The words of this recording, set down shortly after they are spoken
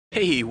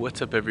Hey,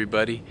 what's up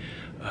everybody?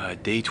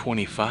 Day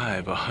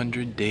 25,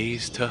 100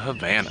 days to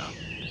Havana.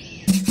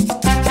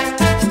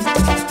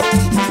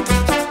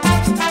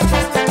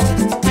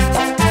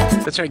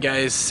 That's right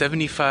guys,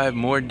 75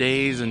 more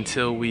days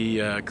until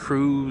we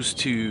cruise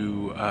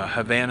to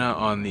Havana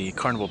on the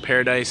Carnival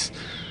Paradise.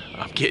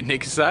 I'm getting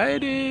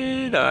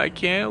excited, I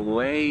can't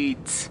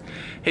wait.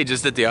 Hey,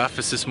 just at the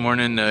office this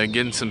morning,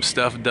 getting some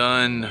stuff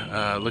done,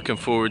 looking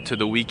forward to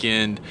the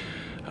weekend.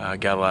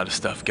 Got a lot of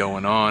stuff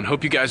going on.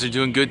 Hope you guys are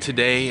doing good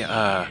today.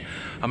 I'm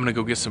gonna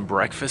go get some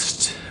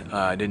breakfast.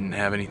 I didn't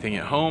have anything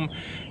at home,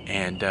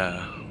 and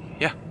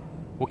yeah,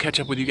 we'll catch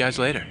up with you guys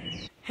later.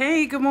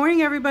 Hey, good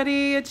morning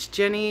everybody. It's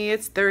Jenny.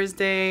 It's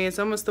Thursday. It's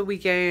almost the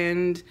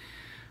weekend.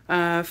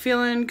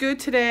 Feeling good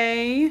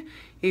today,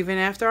 even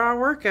after our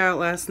workout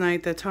last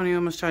night that Tony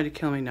almost tried to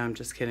kill me. No, I'm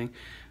just kidding.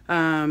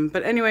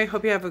 But anyway,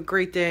 hope you have a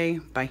great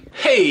day. Bye.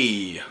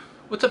 Hey,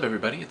 what's up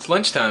everybody? It's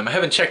lunchtime. I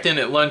haven't checked in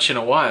at lunch in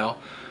a while.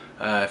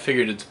 I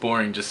figured it's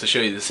boring just to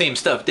show you the same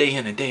stuff day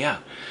in and day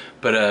out.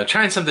 But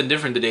trying something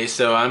different today,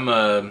 so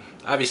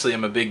obviously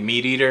I'm a big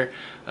meat eater.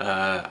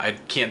 I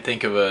can't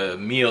think of a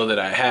meal that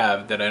I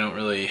have that I don't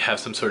really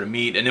have some sort of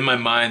meat, and in my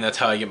mind that's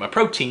how I get my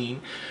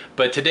protein.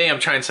 But today I'm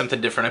trying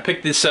something different. I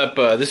picked this up,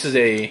 this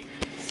is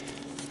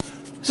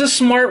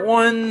Smart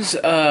Ones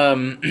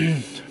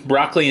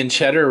broccoli and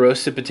cheddar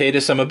roasted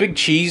potatoes. I'm a big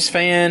cheese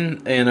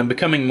fan, and I'm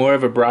becoming more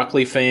of a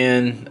broccoli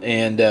fan,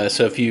 and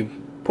so if you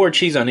pour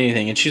cheese on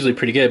anything, it's usually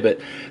pretty good. But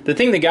the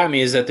thing that got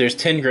me is that there's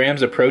 10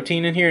 grams of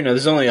protein in here. Now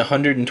there's only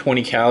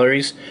 120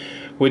 calories,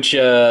 which you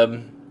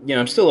know,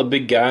 I'm still a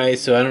big guy,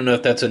 so I don't know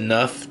if that's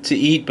enough to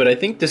eat, but I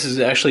think this is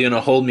actually going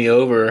to hold me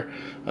over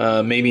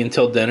maybe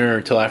until dinner or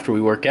until after we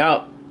work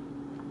out.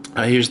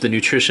 Here's the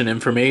nutrition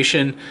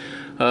information.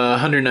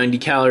 190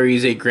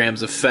 calories, 8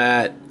 grams of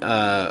fat.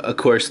 Of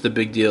course, the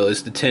big deal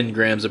is the 10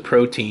 grams of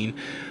protein.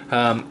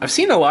 I've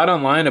seen a lot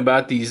online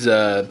about these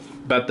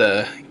about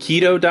the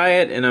keto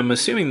diet, and I'm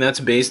assuming that's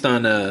based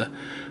on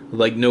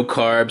like no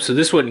carbs, so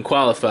this wouldn't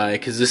qualify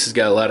because this has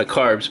got a lot of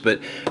carbs. But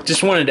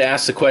just wanted to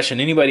ask the question,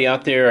 anybody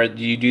out there,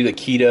 do you do the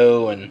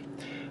keto? And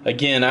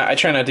again, I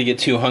try not to get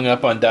too hung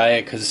up on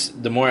diet, because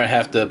the more I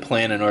have to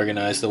plan and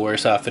organize, the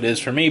worse off it is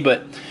for me.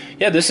 But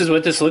yeah, this is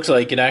what this looks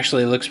like. It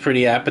actually looks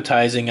pretty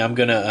appetizing. I'm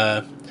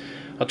gonna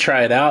I'll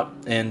try it out,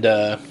 and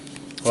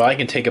well, I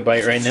can take a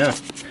bite right now.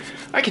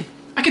 I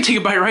can take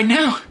a bite right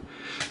now.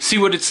 See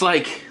what it's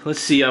like. Let's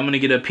see, I'm gonna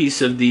get a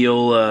piece of the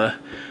old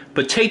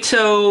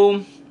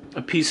potato,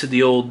 a piece of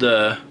the old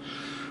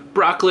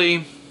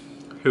broccoli.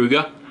 Here we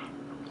go.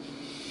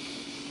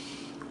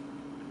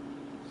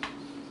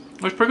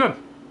 Looks pretty good.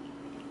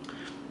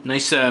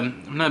 Nice,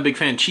 I'm not a big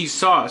fan of cheese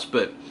sauce,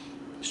 but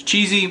it's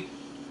cheesy,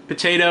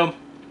 potato,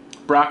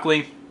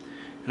 broccoli,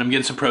 and I'm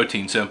getting some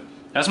protein. So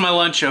that's my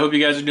lunch. I hope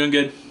you guys are doing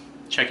good.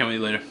 Check in with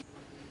you later.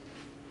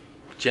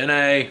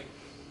 Jenny.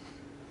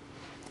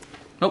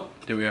 Oh,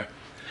 there we are.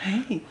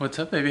 Hey. What's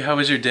up, baby? How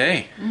was your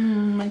day?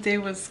 My day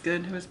was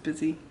good. It was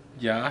busy.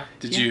 Yeah?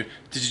 Did you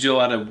do a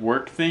lot of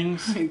work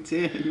things? I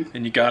did.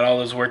 And you got all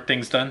those work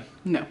things done?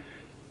 No.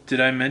 Did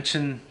I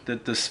mention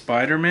that the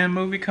Spider-Man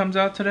movie comes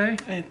out today?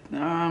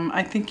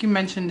 I think you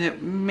mentioned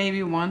it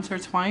maybe once or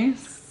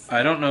twice.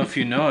 I don't know if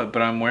you know it,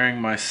 but I'm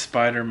wearing my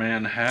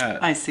Spider-Man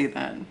hat. I see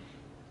that.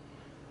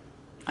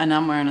 And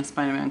I'm wearing a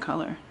Spider-Man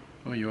color.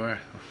 Oh, you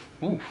are?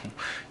 Ooh,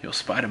 you're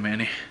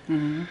Spider-Man-y.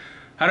 Mm-hmm.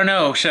 I don't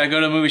know. Should I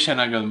go to the movie? Should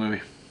I not go to the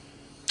movie?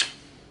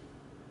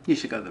 You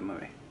should go to the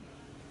movie.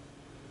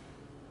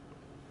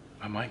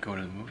 I might go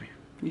to the movie.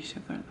 You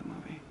should go to the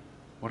movie.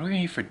 What are we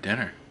going to eat for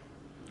dinner?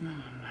 Oh, no.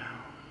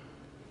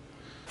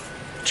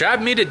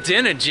 Drive me to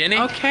dinner, Jenny.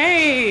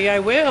 Okay, I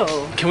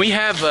will. Can we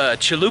have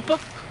chalupa?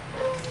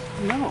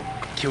 No.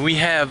 Can we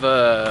have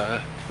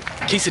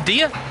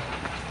quesadilla?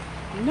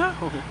 No.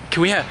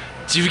 Can we have...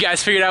 Do you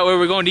guys figured out where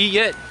we're going to eat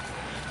yet?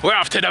 We're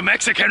off to the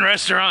Mexican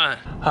restaurant.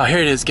 Oh, here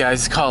it is,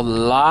 guys. It's called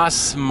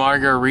Las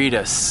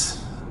Margaritas.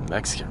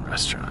 Mexican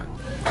restaurant.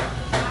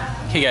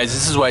 Okay, guys,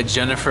 this is why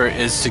Jennifer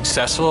is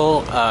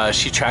successful.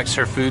 She tracks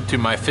her food through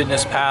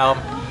MyFitnessPal.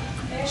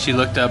 She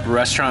looked up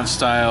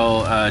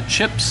restaurant-style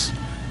chips,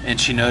 and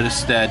she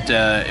noticed that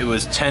it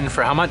was 10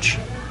 for how much?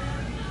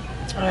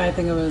 I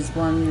think it was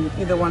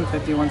either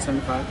 150 or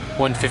 175.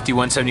 150,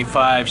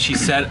 175. She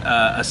set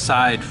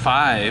aside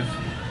 5,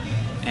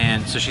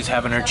 and so she's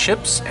having her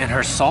chips and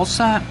her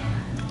salsa,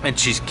 and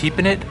she's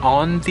keeping it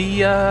on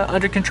the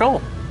under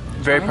control.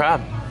 Very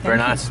proud. Very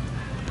nice.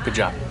 Good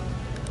job.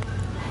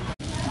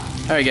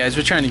 Alright guys,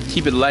 we're trying to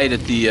keep it light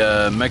at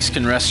the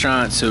Mexican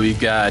restaurant, so we've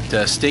got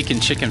steak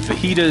and chicken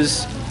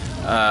fajitas.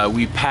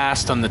 We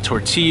passed on the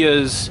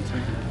tortillas.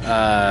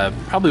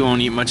 Probably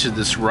won't eat much of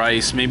this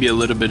rice, maybe a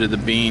little bit of the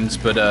beans,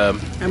 but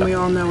and we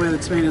all know where the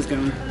tomato's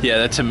going. yeah,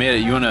 that tomato,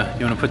 you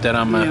wanna put that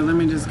on my... Yeah, let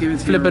me just give it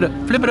to flip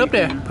you. Flip it up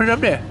there, put it up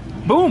there.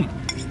 Boom!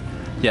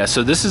 Yeah,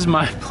 so this is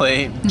my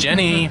plate.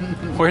 Jenny,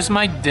 where's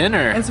my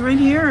dinner? It's right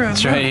here.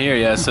 It's right here,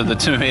 yeah, so the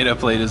tomato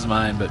plate is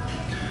mine, but...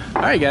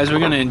 Alright guys, we're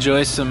gonna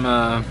enjoy some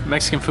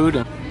Mexican food.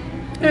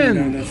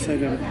 And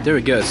there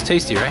we go, it's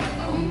tasty, right?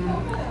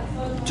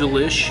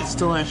 delish. It's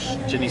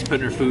delish. Jenny's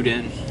putting her food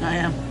in. I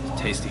am.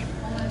 It's tasty.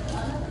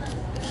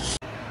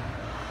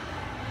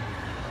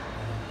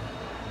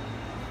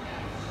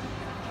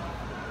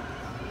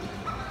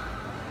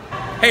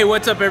 Hey,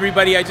 what's up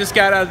everybody? I just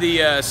got out of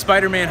the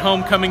Spider-Man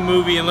Homecoming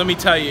movie, and let me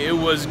tell you, it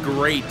was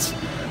great.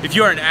 If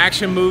you are an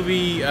action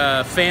movie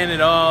fan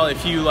at all,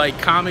 if you like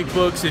comic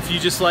books, if you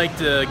just like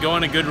to go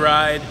on a good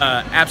ride,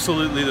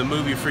 absolutely the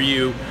movie for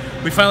you.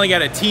 We finally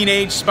got a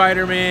teenage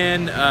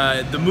Spider-Man.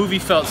 The movie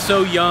felt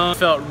so young,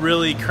 felt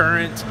really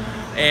current,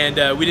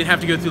 and we didn't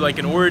have to go through like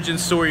an origin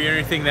story or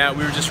anything that.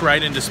 We were just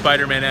right into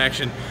Spider-Man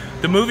action.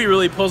 The movie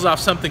really pulls off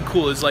something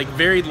cool. It's like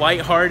very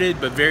lighthearted,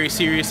 but very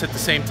serious at the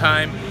same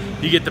time.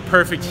 You get the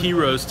perfect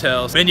hero's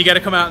tale. Man, you gotta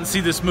come out and see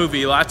this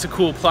movie. Lots of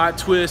cool plot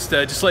twists.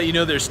 Just let you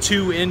know there's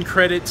 2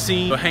 end-credit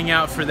scenes. So hang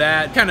out for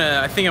that.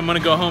 I think I'm gonna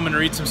go home and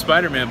read some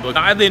Spider-Man books.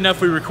 Oddly enough,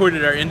 we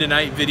recorded our end of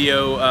night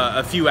video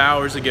a few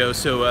hours ago,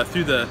 so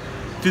through the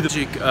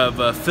magic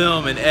of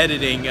film and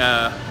editing,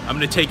 I'm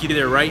gonna take you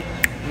there right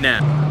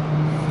now.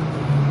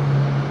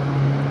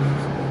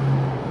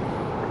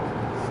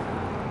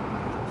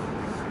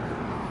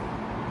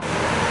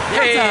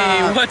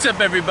 Hey, what's up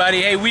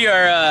everybody? Hey, we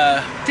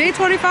are Day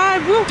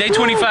 25. Woo, Day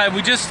 25.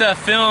 We just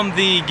filmed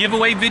the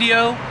giveaway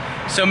video,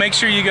 so make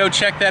sure you go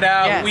check that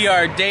out. Yes. We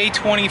are day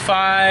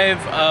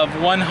 25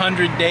 of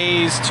 100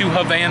 days to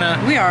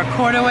Havana. We are a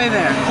quarter of the way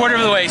there. Quarter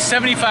of the way.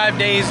 75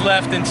 days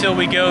left until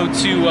we go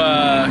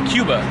to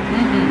Cuba.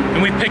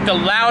 And we picked the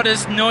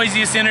loudest,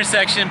 noisiest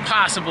intersection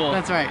possible.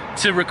 That's right.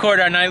 To record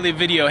our nightly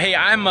video. Hey,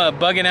 I'm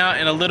bugging out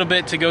in a little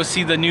bit to go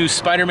see the new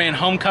Spider-Man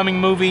Homecoming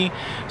movie.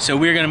 So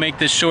we're gonna make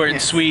this short and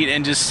sweet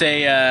and just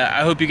say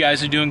I hope you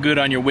guys are doing good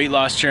on your weight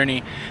loss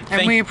journey.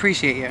 And we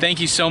appreciate you. Thank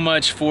you so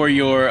much for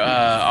your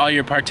all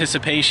your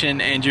participation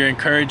and your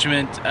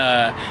encouragement.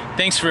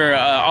 Thanks for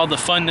all the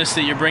funness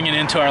that you're bringing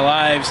into our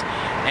lives.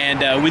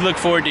 And we look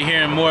forward to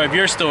hearing more of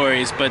your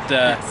stories. But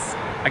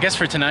I guess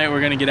for tonight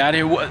we're gonna get out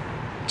of here.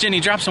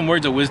 Jenny, drop some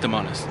words of wisdom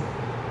on us.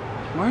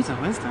 Words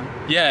of wisdom?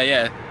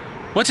 Yeah.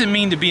 What's it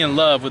mean to be in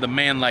love with a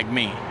man like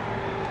me?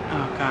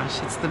 Oh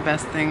gosh, it's the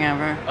best thing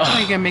ever. Oh,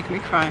 you're gonna make me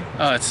cry.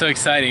 Oh, it's so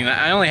exciting.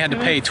 I only had to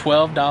pay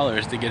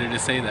 $12 to get her to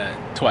say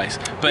that twice.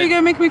 But you're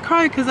gonna make me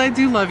cry because I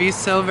do love you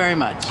so very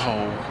much.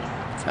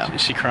 Oh, so.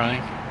 Is she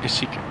crying? Is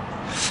she?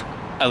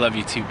 I love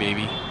you too,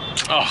 baby.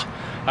 Oh,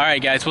 all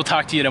right, guys. We'll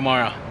talk to you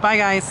tomorrow. Bye,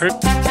 guys.